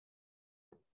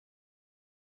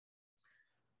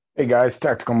Hey guys,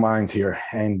 Tactical Minds here,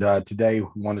 and today we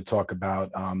want to talk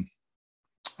about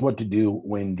what to do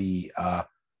when the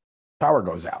power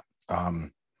goes out.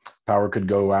 Power could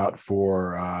go out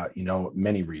for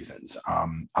many reasons.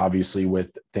 Obviously,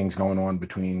 with things going on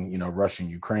between Russia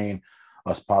and Ukraine,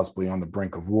 us possibly on the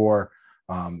brink of war.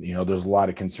 There's a lot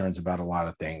of concerns about a lot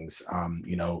of things.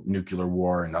 Nuclear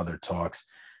war and other talks.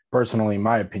 Personally,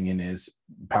 my opinion is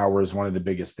power is one of the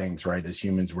biggest things. Right, as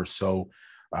humans, we're so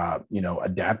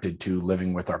adapted to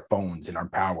living with our phones and our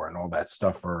power and all that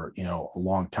stuff for, a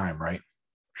long time, right?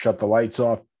 Shut the lights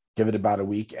off, give it about a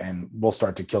week, and we'll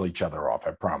start to kill each other off.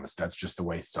 I promise. That's just the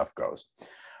way stuff goes.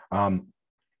 Um,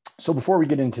 so before we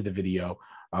get into the video,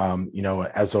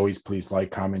 as always, please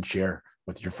like, comment, share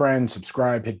with your friends,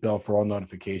 subscribe, hit bell for all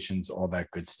notifications, all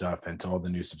that good stuff. And to all the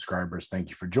new subscribers, thank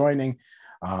you for joining.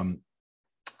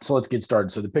 So let's get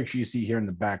started. So the picture you see here in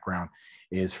the background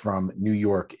is from New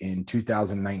York in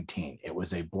 2019. It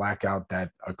was a blackout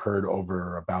that occurred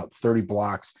over about 30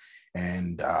 blocks,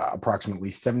 and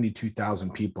approximately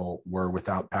 72,000 people were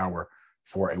without power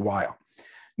for a while.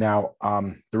 Now,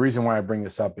 the reason why I bring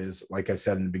this up is, like I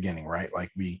said in the beginning, right?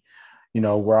 Like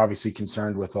we're obviously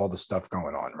concerned with all the stuff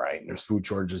going on, right? And there's food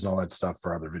shortages and all that stuff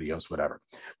for other videos, whatever.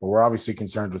 But we're obviously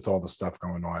concerned with all the stuff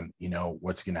going on,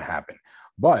 what's going to happen.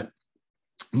 But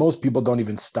most people don't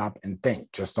even stop and think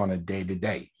just on a day to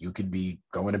day. You could be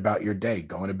going about your day,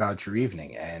 going about your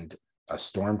evening, and a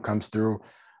storm comes through,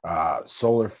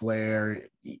 solar flare,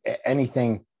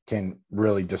 anything can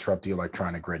really disrupt the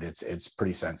electronic grid. It's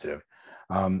pretty sensitive.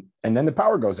 And then the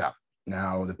power goes out.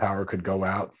 Now, the power could go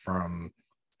out from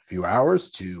a few hours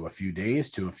to a few days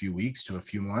to a few weeks to a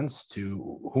few months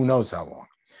to who knows how long,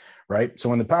 right? So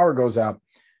when the power goes out,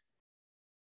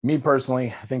 me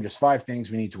personally, I think there's 5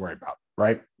 things we need to worry about,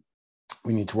 right?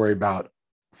 We need to worry about,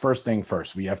 first thing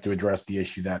first, we have to address the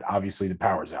issue that obviously the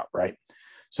power's out, right?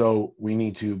 So we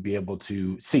need to be able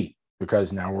to see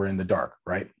because now we're in the dark,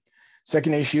 right?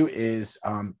 Second issue is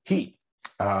heat.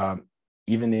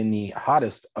 Even in the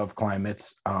hottest of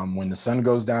climates, when the sun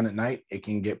goes down at night, it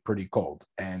can get pretty cold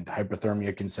and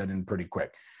hypothermia can set in pretty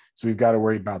quick. So we've got to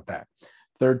worry about that.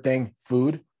 Third thing,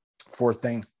 food. Fourth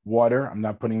thing, water. I'm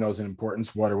not putting those in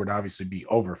importance. Water would obviously be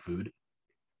over food,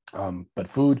 but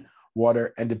food,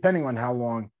 water, and depending on how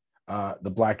long the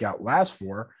blackout lasts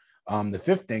for, the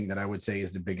fifth thing that I would say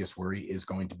is the biggest worry is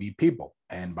going to be people.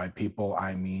 And by people,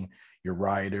 I mean your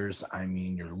rioters, I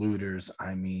mean your looters,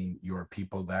 I mean your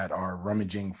people that are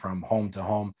rummaging from home to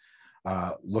home,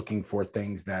 looking for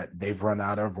things that they've run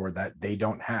out of or that they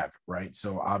don't have, right?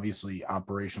 So obviously,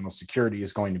 operational security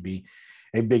is going to be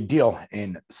a big deal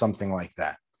in something like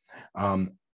that.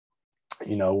 Um,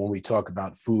 when we talk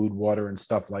about food, water, and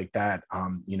stuff like that,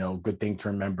 good thing to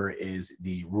remember is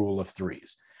the rule of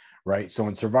threes, right? So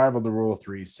in survival, the rule of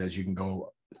threes says you can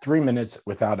go 3 minutes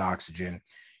without oxygen.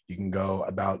 You can go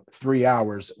about 3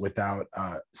 hours without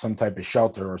some type of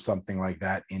shelter or something like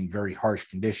that in very harsh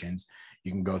conditions.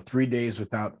 You can go 3 days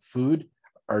without food,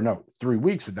 or no, 3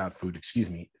 weeks without food,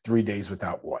 3 days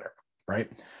without water,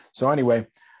 right? So anyway,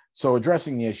 so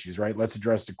addressing the issues, right? Let's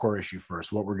address the core issue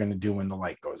first, what we're going to do when the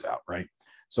light goes out, right?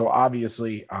 So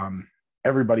obviously,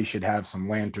 everybody should have some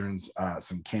lanterns,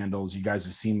 some candles. You guys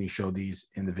have seen me show these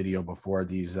in the video before,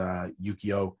 these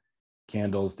Yukio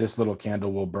candles. This little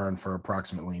candle will burn for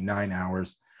approximately 9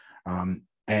 hours,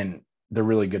 and they're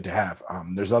really good to have.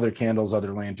 There's other candles,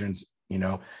 other lanterns,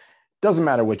 doesn't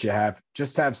matter what you have,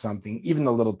 just have something. Even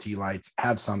the little tea lights,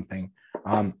 have something.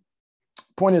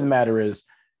 Point of the matter is,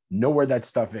 know where that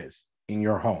stuff is in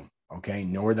your home. Okay.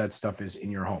 Know where that stuff is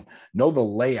in your home. Know the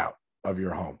layout of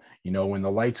your home. When the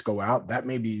lights go out, that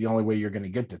may be the only way you're going to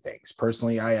get to things.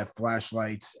 Personally, I have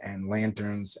flashlights and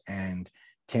lanterns and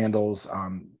candles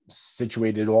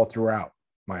situated all throughout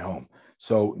my home.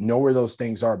 So know where those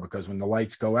things are, because when the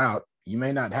lights go out, you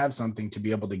may not have something to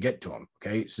be able to get to them.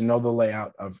 Okay. So know the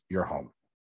layout of your home.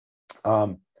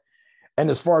 And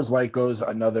as far as light goes,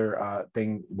 another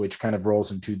thing which kind of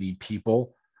rolls into the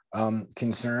people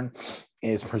concern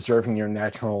is preserving your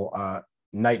natural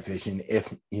night vision,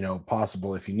 if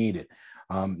possible, if you need it.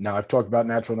 Now, I've talked about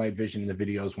natural night vision in the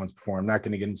videos once before. I'm not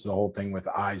going to get into the whole thing with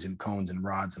eyes and cones and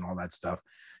rods and all that stuff.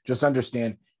 Just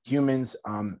understand humans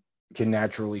can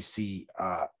naturally see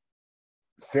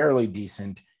fairly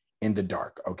decent in the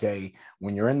dark. Okay,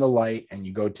 when you're in the light and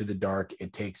you go to the dark,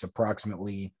 it takes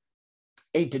approximately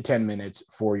 8 to 10 minutes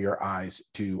for your eyes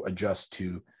to adjust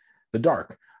to the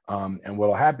dark. And what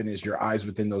will happen is your eyes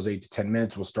within those 8 to 10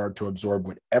 minutes will start to absorb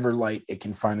whatever light it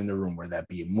can find in the room, whether that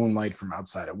be moonlight from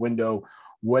outside a window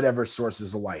whatever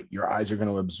sources of light. Your eyes are going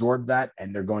to absorb that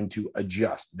and they're going to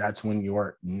adjust. That's when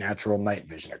your natural night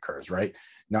vision occurs, right?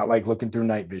 Not like looking through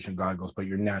night vision goggles, but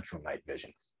your natural night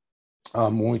vision.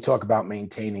 When we talk about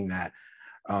maintaining that,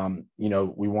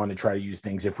 we want to try to use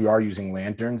things. If we are using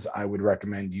lanterns, I would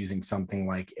recommend using something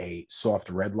like a soft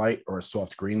red light or a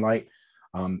soft green light.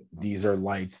 These are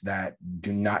lights that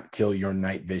do not kill your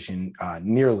night vision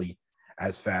nearly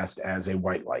as fast as a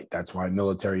white light. That's why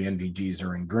military NVGs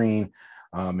are in green.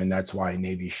 And that's why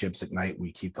Navy ships at night,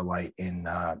 we keep the light in,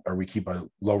 or we keep a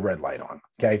low red light on.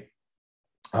 Okay.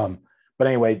 But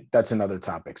anyway, that's another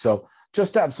topic. So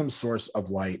just to have some source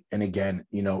of light. And again,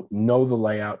 know the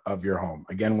layout of your home.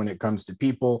 Again, when it comes to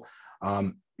people,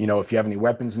 if you have any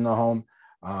weapons in the home,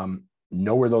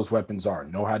 know where those weapons are,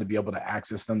 know how to be able to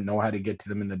access them, know how to get to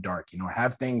them in the dark,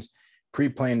 have things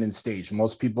pre-planned and staged.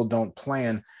 Most people don't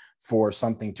plan for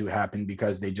something to happen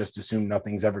because they just assume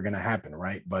nothing's ever going to happen.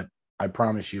 Right. But I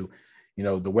promise you,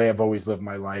 the way I've always lived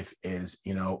my life is,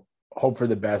 hope for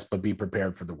the best, but be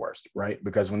prepared for the worst, right?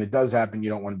 Because when it does happen, you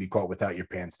don't want to be caught without your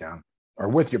pants down, or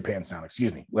with your pants down,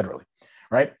 excuse me, literally,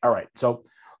 right? All right, so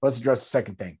let's address the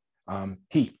second thing,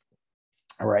 heat.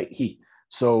 All right, heat.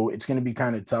 So it's going to be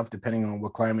kind of tough depending on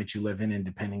what climate you live in and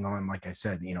depending on, like I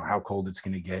said, how cold it's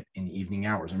going to get in the evening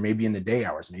hours or maybe in the day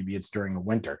hours. Maybe it's during a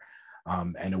winter.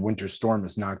 And a winter storm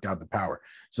has knocked out the power.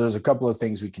 So there's a couple of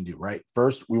things we can do, right?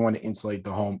 First, we want to insulate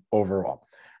the home overall,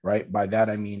 right? By that,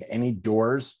 I mean any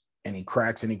doors, any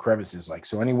cracks, any crevices,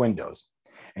 any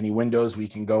windows, we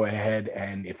can go ahead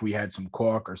and if we had some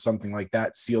caulk or something like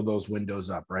that, seal those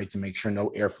windows up, right? To make sure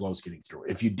no airflow is getting through.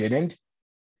 If you didn't,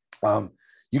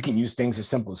 you can use things as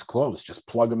simple as clothes, just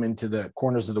plug them into the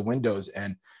corners of the windows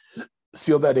and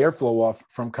seal that airflow off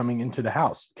from coming into the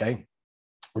house, okay?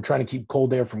 We're trying to keep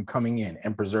cold air from coming in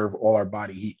and preserve all our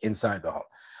body heat inside the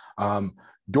home.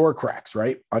 Door cracks,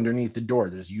 right? Underneath the door,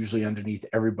 there's usually underneath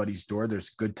everybody's door, there's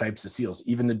good types of seals,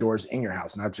 even the doors in your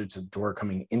house, not just a door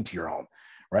coming into your home,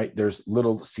 right? There's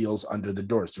little seals under the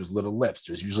doors. There's little lips.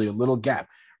 There's usually a little gap,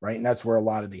 right? And that's where a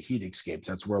lot of the heat escapes.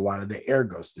 That's where a lot of the air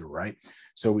goes through, right?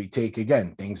 So we take,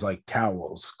 again, things like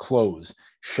towels, clothes,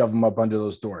 shove them up under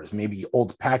those doors, maybe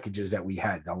old packages that we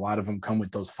had. A lot of them come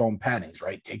with those foam paddings,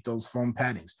 right? Take those foam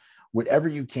paddings, whatever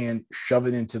you can, shove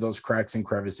it into those cracks and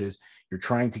crevices. You're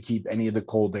trying to keep any of the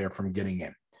cold air from getting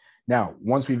in. Now,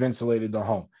 once we've insulated the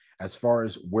home, as far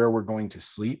as where we're going to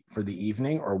sleep for the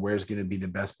evening or where's going to be the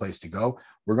best place to go,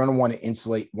 we're going to want to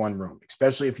insulate one room,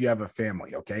 especially if you have a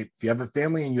family, okay? If you have a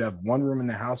family and you have one room in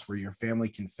the house where your family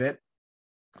can fit,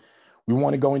 we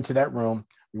want to go into that room.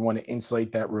 We want to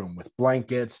insulate that room with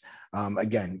blankets.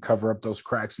 Again, cover up those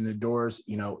cracks in the doors,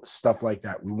 stuff like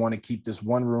that. We want to keep this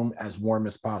one room as warm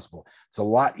as possible. It's a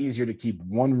lot easier to keep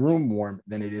one room warm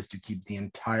than it is to keep the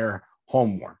entire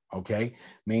home warm, okay?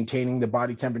 Maintaining the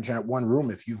body temperature at one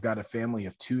room, if you've got a family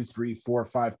of 2, 3, 4,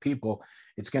 5 people,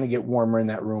 it's going to get warmer in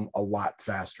that room a lot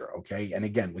faster, okay? And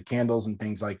again, with candles and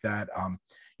things like that,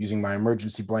 using my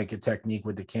emergency blanket technique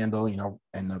with the candle,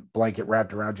 and the blanket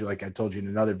wrapped around you, like I told you in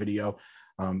another video,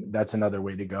 that's another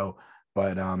way to go.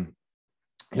 But,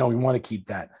 we want to keep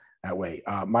that way.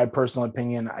 My personal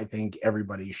opinion, I think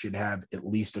everybody should have at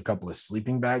least a couple of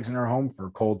sleeping bags in their home for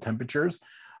cold temperatures.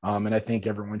 And I think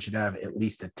everyone should have at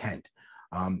least a tent.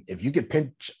 If you could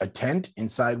pitch a tent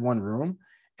inside one room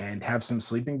and have some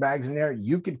sleeping bags in there,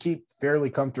 you could keep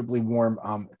fairly comfortably warm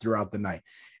throughout the night.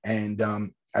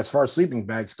 And as far as sleeping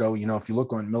bags go, if you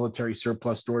look on military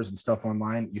surplus stores and stuff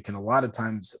online, you can a lot of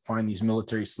times find these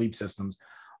military sleep systems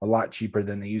a lot cheaper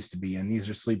than they used to be. And these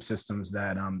are sleep systems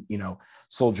that,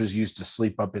 soldiers used to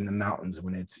sleep up in the mountains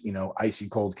when it's, icy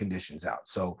cold conditions out.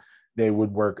 So they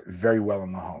would work very well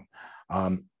in the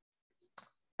home.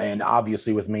 And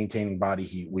obviously with maintaining body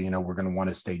heat, we're going to want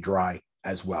to stay dry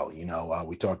as well.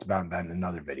 We talked about that in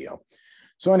another video.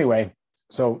 So anyway,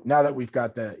 so now that we've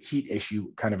got the heat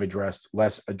issue kind of addressed,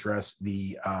 let's address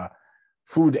the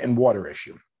food and water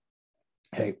issue.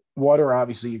 Okay, water,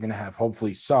 obviously you're going to have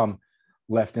hopefully some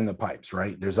left in the pipes,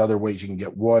 right? There's other ways you can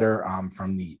get water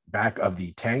from the back of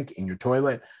the tank in your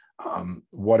toilet,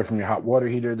 water from your hot water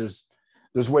heater.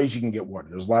 There's ways you can get water.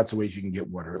 There's lots of ways you can get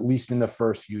water, at least in the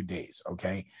first few days,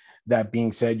 okay? That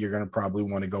being said, you're going to probably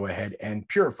want to go ahead and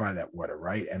purify that water,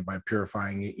 right? And by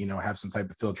purifying it, have some type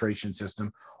of filtration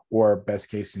system, or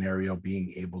best case scenario,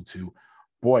 being able to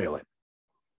boil it.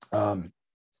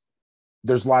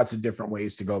 There's lots of different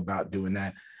ways to go about doing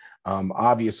that.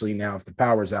 Obviously now if the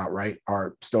power's out, right,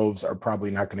 our stoves are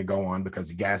probably not going to go on because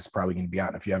the gas is probably going to be out.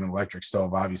 And if you have an electric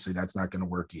stove, obviously that's not going to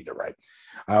work either, right?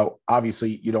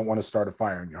 Obviously you don't want to start a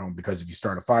fire in your home, because if you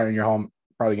start a fire in your home,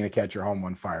 probably going to catch your home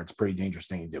on fire. It's a pretty dangerous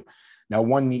thing to do. Now,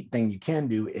 one neat thing you can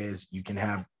do is you can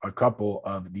have a couple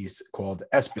of these called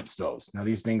Esbit stoves. Now,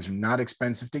 these things are not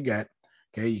expensive to get.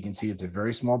 Okay, you can see it's a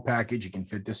very small package. You can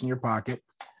fit this in your pocket.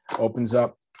 Opens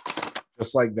up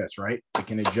just like this, right? It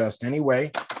can adjust any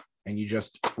way, and you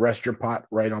just rest your pot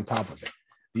right on top of it.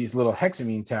 These little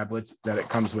hexamine tablets that it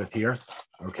comes with here,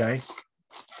 okay?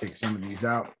 Take some of these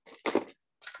out.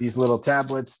 These little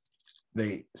tablets,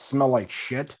 they smell like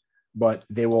shit, but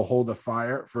they will hold a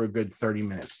fire for a good 30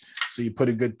 minutes. So you put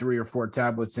a good 3 or 4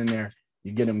 tablets in there,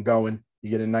 you get them going, you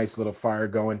get a nice little fire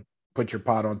going, put your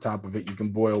pot on top of it. You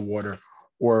can boil water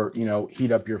or, you know,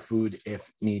 heat up your food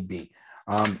if need be.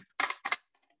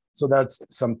 So that's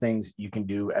some things you can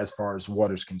do as far as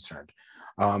water's concerned.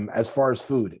 As far as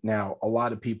food, now, a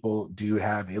lot of people do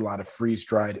have a lot of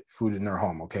freeze-dried food in their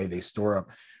home, okay? They store up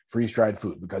freeze-dried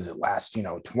food because it lasts, you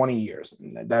know, 20 years.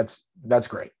 That's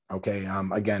great, okay?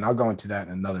 Again, I'll go into that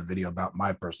in another video about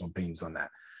my personal opinions on that.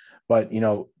 But, you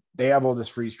know, they have all this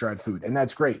freeze-dried food, and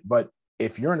that's great. But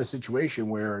if you're in a situation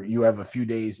where you have a few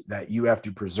days that you have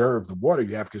to preserve the water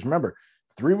you have, because remember,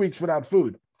 3 weeks without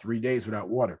food, 3 days without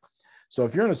water. So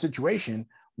if you're in a situation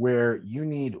where you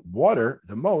need water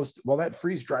the most, well, that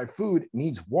freeze-dried food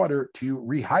needs water to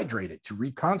rehydrate it, to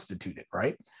reconstitute it,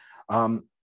 right?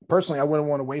 Personally, I wouldn't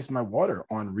want to waste my water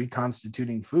on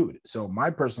reconstituting food. So my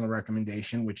personal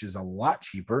recommendation, which is a lot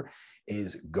cheaper,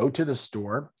 is go to the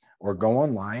store or go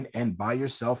online and buy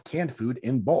yourself canned food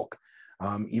in bulk.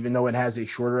 Even though it has a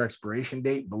shorter expiration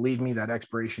date, believe me, that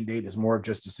expiration date is more of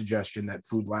just a suggestion that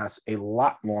food lasts a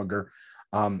lot longer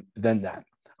than that.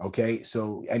 Okay,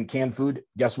 so, and canned food,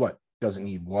 guess what? Doesn't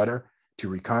need water to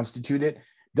reconstitute it.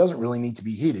 Doesn't really need to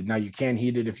be heated. Now, you can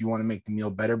heat it if you want to make the meal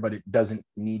better, but it doesn't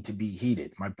need to be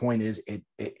heated. My point is it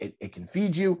can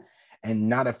feed you and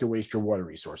not have to waste your water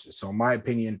resources. So in my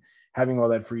opinion, having all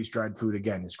that freeze-dried food,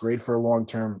 again, is great for a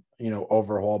long-term, you know,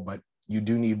 overhaul, but you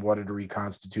do need water to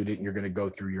reconstitute it, and you're going to go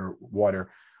through your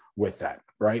water with that,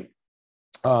 right?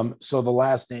 So the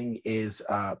last thing is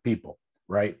people.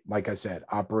 Right? Like I said,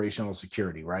 operational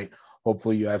security, right?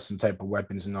 Hopefully you have some type of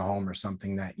weapons in the home or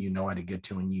something that you know how to get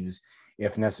to and use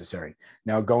if necessary.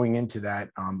 Now, going into that,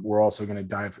 we're also going to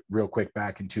dive real quick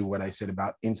back into what I said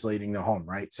about insulating the home,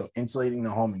 right? So insulating the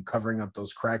home and covering up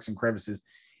those cracks and crevices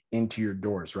into your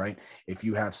doors, right? If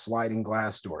you have sliding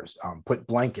glass doors, put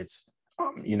blankets,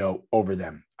 you know, over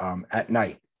them at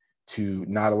night to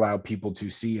not allow people to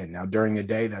see in. Now, during the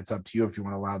day, that's up to you if you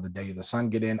want to allow the day of the sun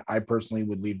get in. I personally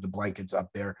would leave the blankets up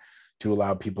there to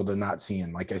allow people to not see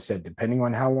in. Like I said, depending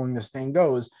on how long this thing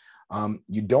goes,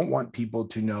 you don't want people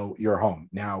to know your home.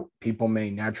 Now, people may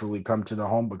naturally come to the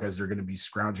home because they're going to be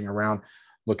scrounging around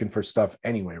looking for stuff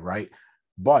anyway, right?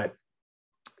 But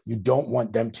you don't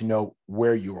want them to know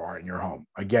where you are in your home.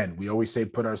 Again, we always say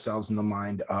put ourselves in the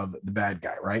mind of the bad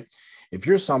guy, right? If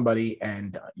you're somebody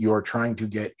and you're trying to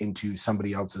get into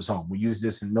somebody else's home, we use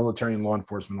this in military and law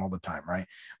enforcement all the time, right?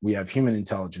 We have human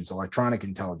intelligence, electronic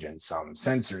intelligence,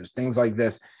 sensors, things like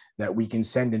this that we can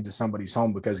send into somebody's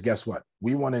home because guess what?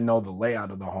 We want to know the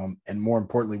layout of the home. And more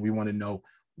importantly, we want to know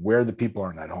where the people are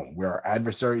in that home, where our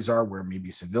adversaries are, where maybe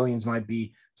civilians might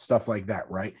be, stuff like that,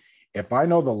 right? If I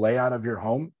know the layout of your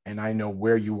home and I know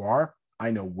where you are, I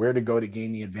know where to go to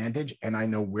gain the advantage and I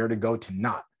know where to go to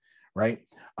not, right?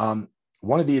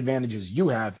 One of the advantages you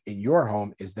have in your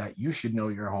home is that you should know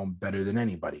your home better than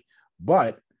anybody.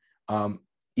 But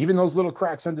even those little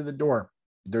cracks under the door,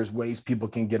 there's ways people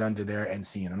can get under there and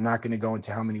see. And I'm not going to go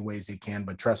into how many ways they can,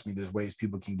 but trust me, there's ways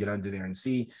people can get under there and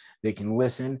see. They can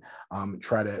listen,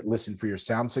 try to listen for your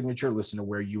sound signature, listen to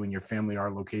where you and your family are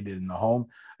located in the home.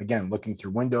 Again, looking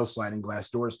through windows, sliding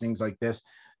glass doors, things like this.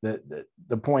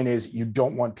 The point is you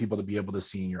don't want people to be able to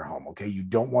see in your home, okay? You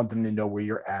don't want them to know where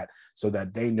you're at so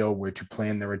that they know where to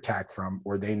plan their attack from,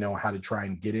 or they know how to try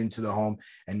and get into the home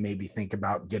and maybe think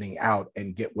about getting out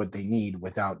and get what they need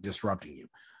without disrupting you.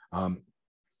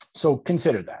 So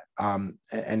consider that.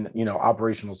 And, you know,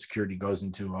 operational security goes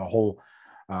into a whole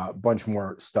bunch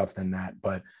more stuff than that.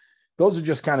 But those are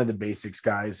just kind of the basics,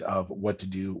 guys, of what to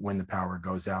do when the power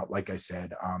goes out. Like I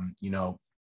said, you know,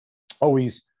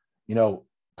 always, you know,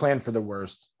 plan for the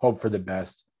worst, hope for the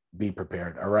best, be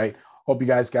prepared. All right. Hope you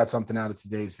guys got something out of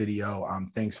today's video.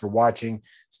 Thanks for watching.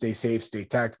 Stay safe, stay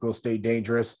tactical, stay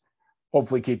dangerous.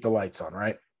 Hopefully keep the lights on.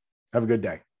 Right. Have a good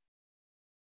day.